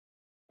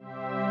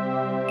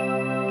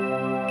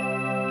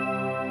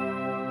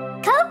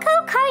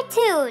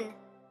tune.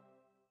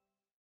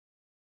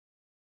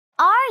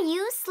 Are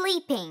you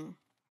sleeping?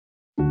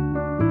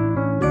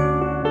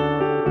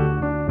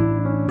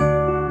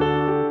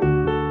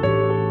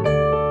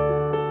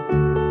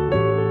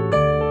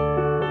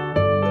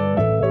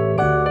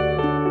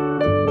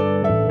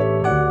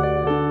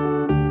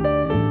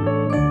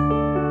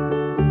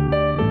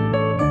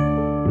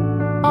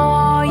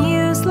 Are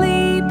you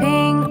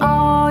sleeping?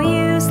 Are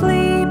you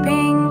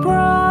sleeping,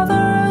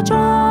 Brother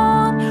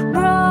John?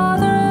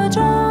 Brother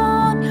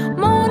John,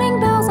 morning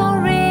bells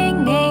are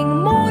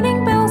ringing,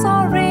 morning bells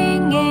are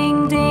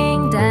ringing,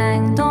 ding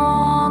dang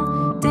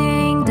dong,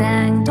 ding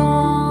dang dong.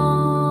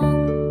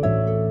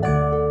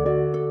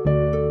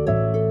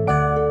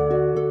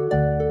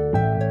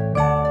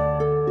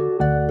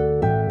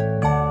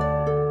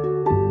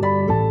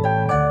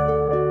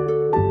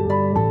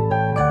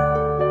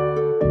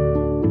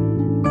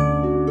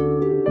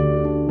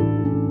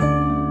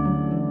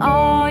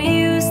 Are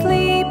you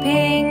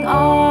sleeping?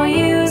 Are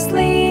you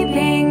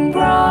sleeping,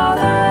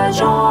 Brother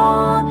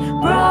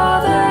John?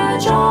 Brother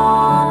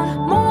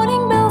John,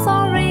 morning bells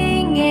are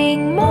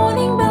ringing,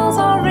 morning bells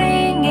are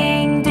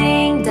ringing,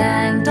 ding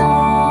dang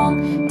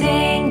dong,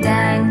 ding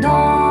dang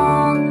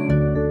dong.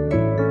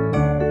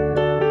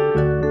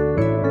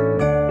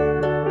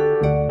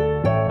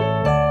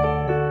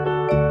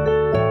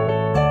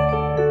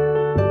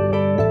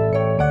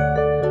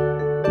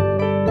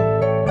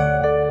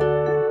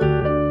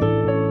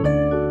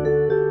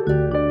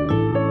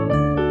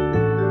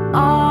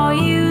 Are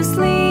you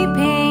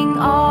sleeping?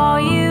 Are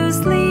you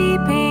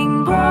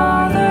sleeping,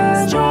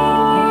 Brother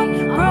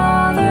John?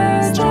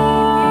 Brother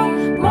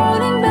John,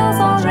 morning bells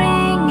are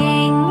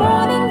ringing,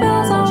 morning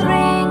bells are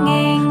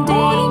ringing,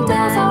 ding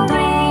dang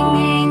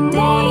ringing,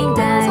 ding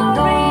dang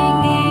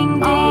ringing,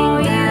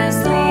 ding dang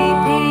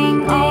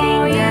sleeping?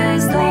 Are you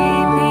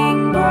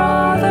sleeping,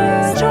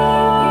 Brother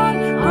John?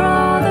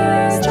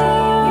 Brother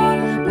John,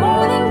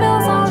 morning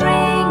bells are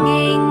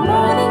ringing,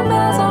 morning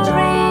bells are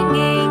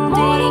ringing,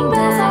 ding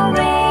dang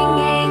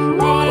ringing,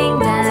 ding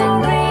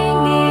dang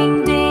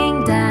ringing, ding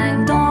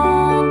dang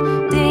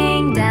dong,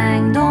 ding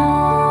dang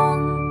dong.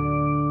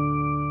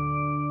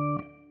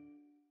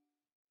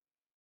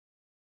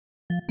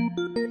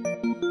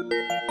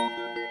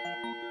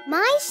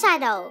 My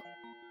shadow.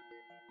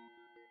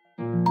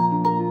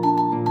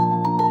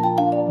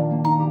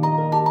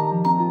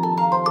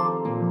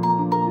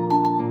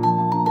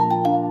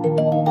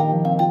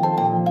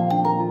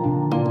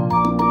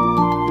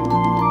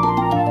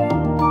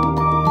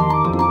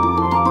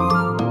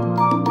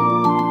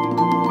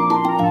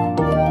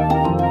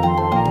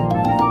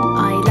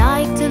 I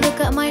like to look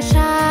at my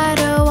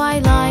shadow, I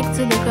like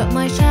to look at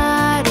my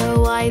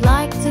shadow, I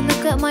like to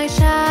look at my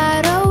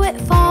shadow, it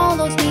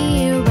follows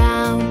me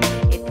around.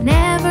 It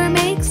never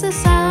makes a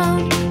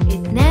sound,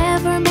 it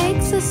never makes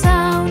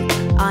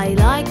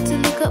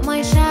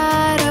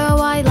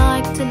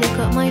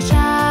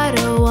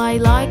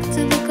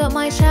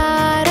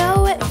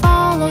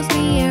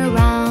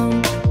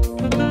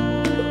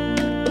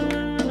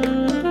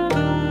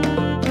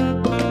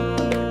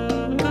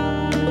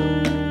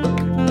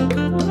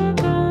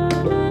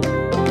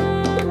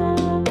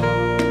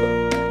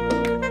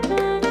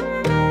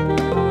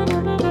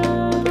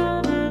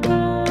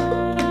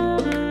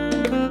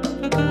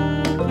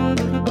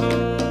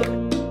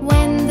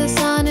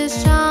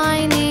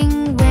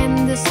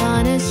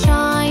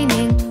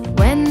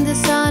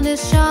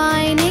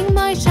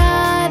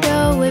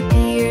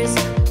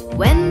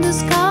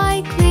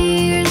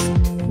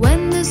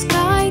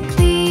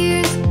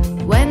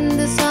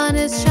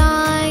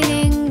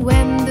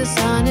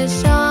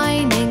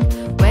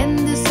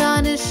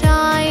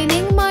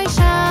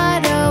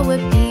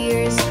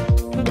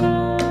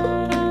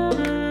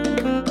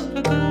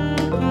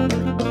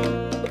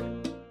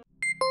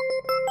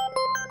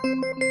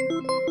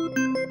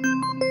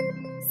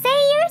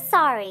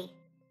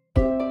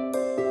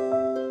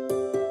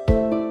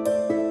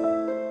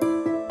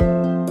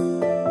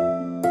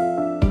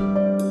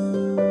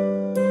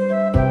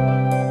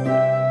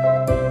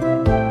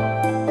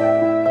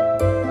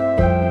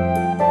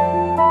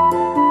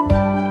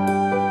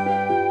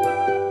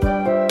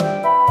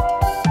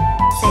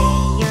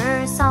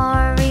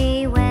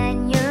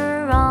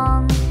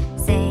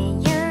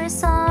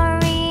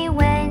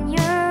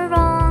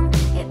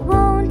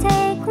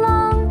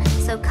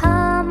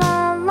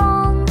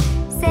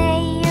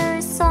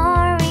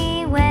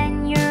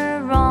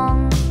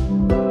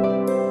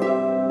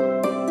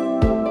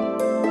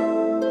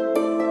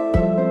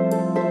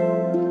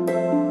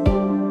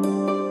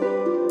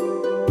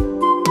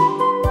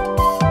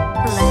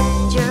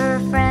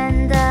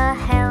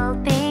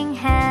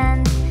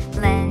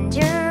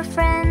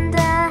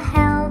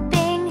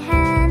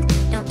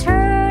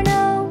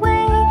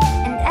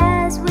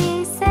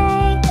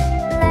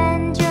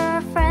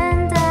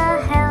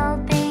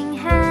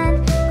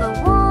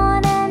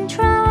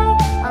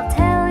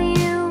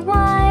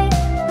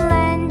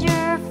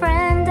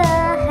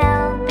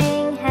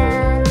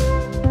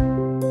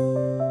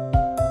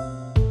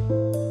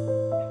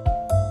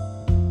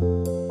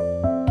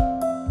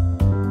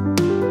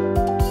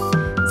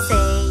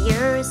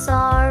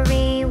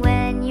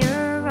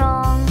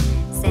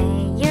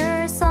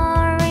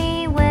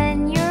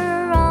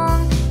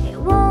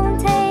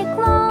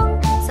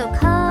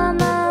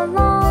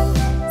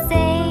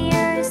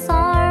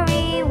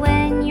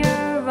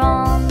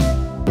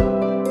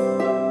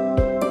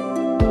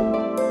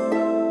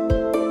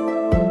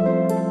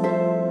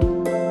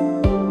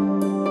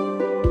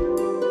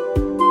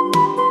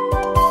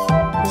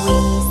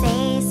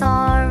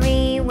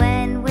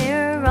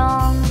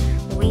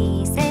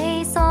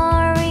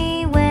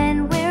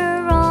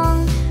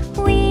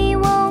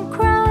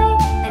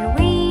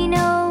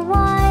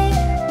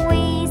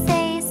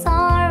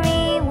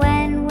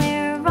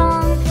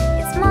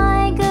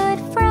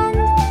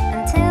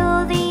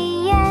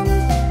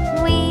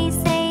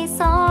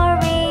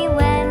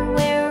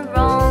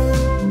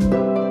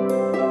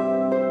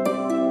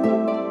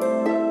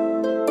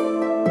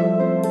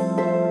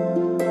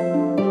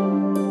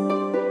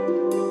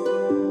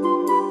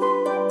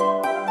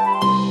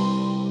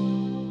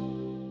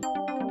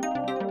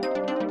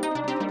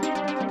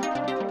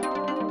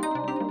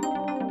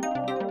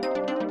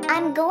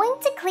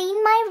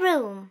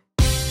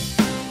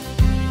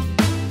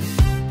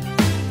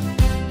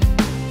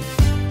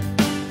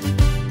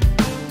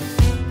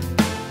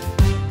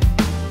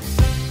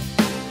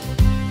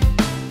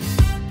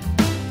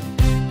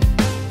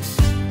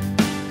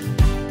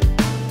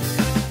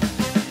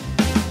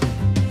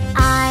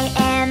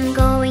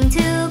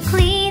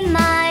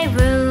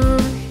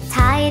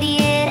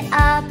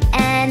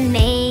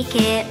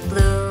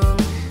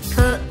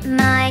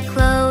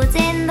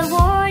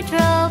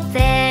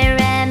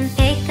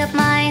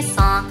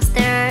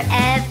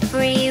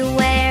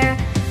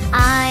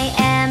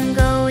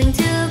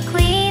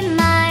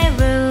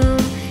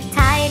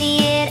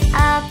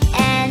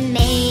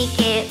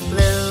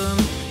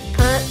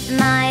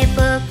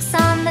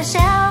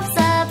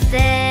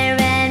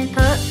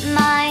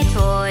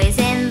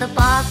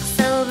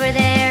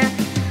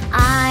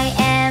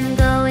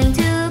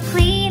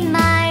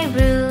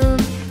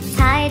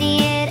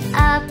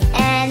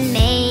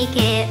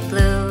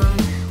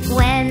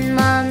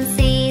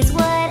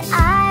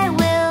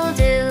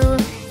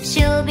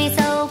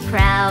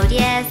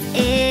yes,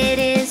 it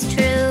is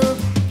true.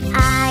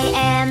 I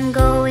am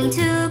going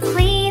to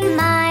clean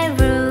my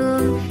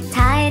room,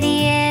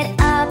 tidy it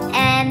up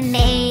and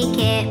make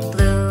it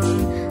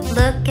bloom.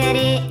 Look at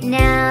it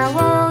now,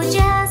 oh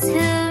just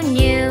who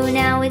knew?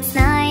 Now it's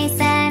nice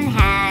and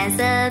has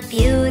a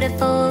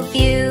beautiful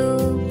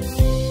view.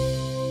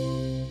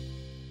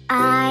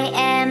 I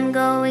am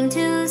going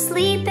to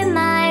sleep in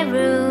my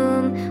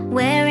room,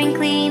 wearing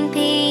clean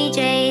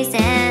PJs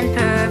and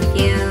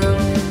perfume.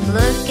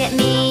 Look at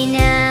me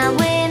now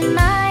in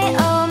my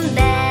own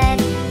bed,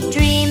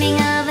 dreaming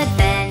of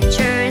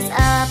adventures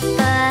up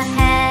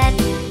ahead,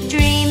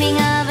 dreaming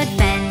of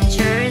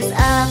adventures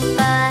up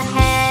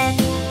ahead.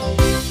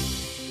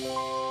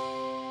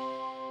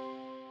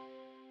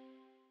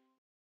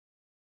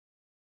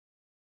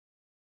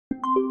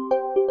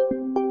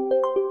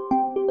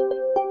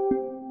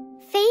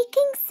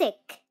 Faking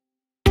sick.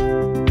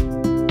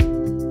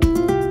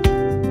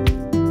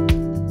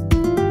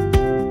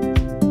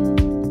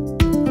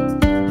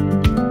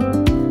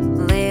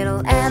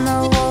 Little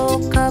Emma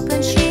woke up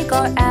and she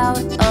got out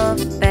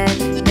of bed.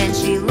 Then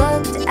she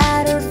looked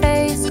at her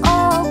face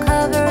all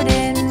covered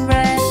in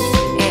red.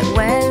 It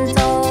went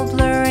all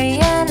blurry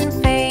and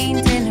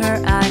faint in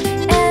her eye,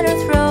 and her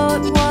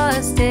throat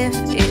was stiff,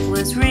 it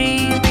was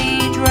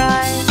really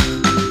dry.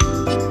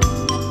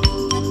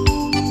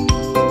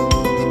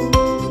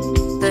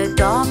 The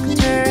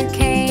doctor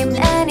came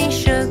and he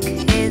shook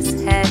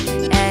his head,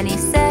 and he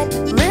said,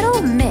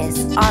 "Little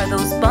miss, are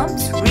those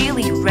bumps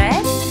really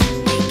red?"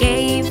 He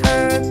gave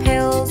her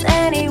pills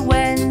and he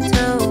went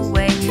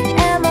away.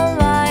 Emma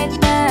lied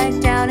back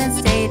down and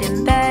stayed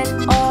in bed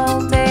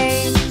all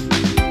day.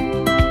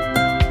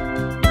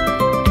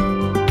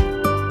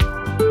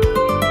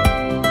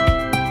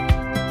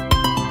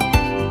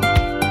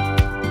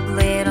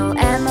 Little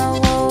Emma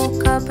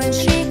woke up and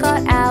she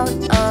got out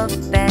of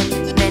bed.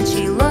 Then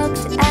she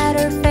looked at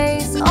her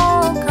face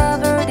all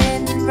covered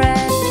in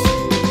red.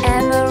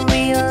 Emma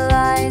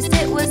realized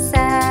it was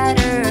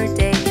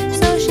Saturday,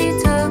 so she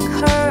took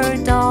her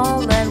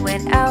doll and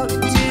went out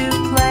to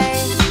play.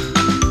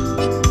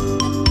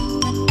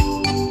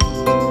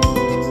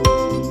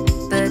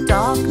 The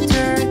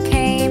doctor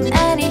came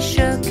and he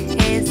shook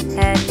his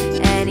head,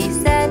 and he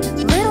said,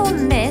 "Little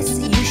miss,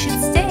 you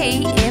should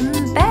stay in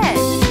bed."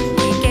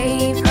 He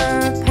gave her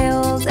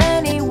pills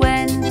and he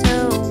went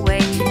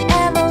away.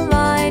 Emma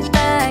lied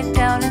back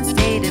down and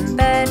stayed in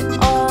bed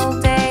all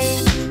day.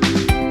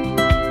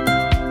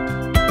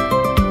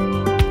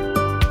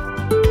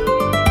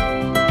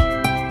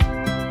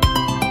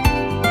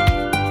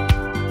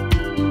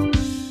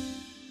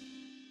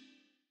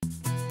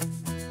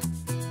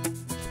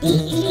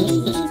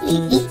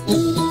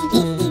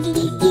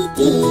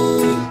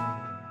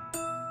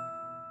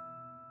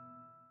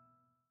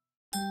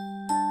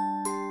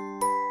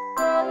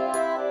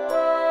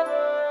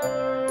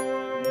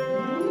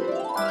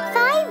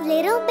 Five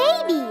little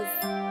babies.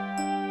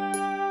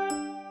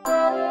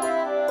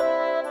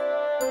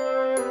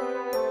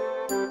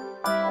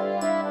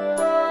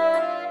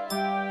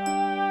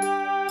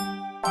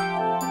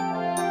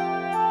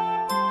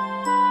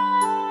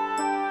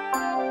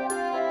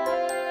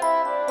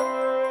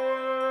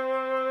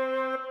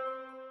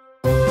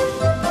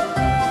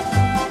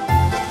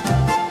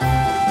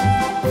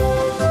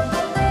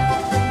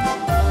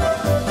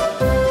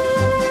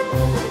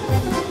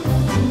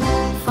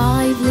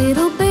 Five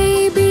little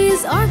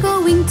babies are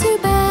going to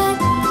bed.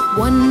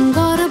 One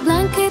got a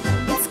blanket,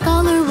 its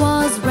color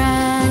was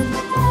red.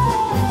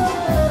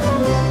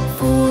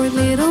 Four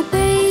little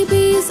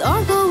babies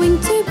are going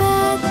to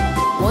bed.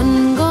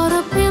 One got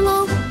a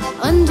pillow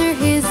under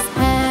his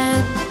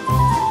head.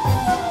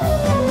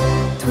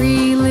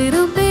 Three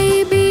little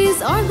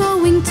babies are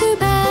going to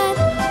bed.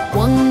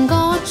 One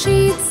got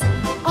sheets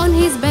on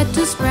his bed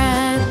to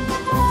spread.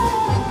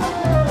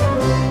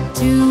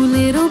 Two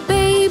little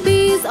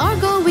babies are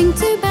going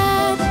to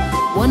bed.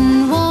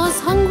 One was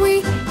hungry,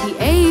 he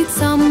ate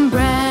some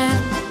bread.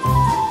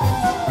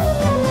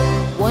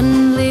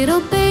 One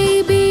little baby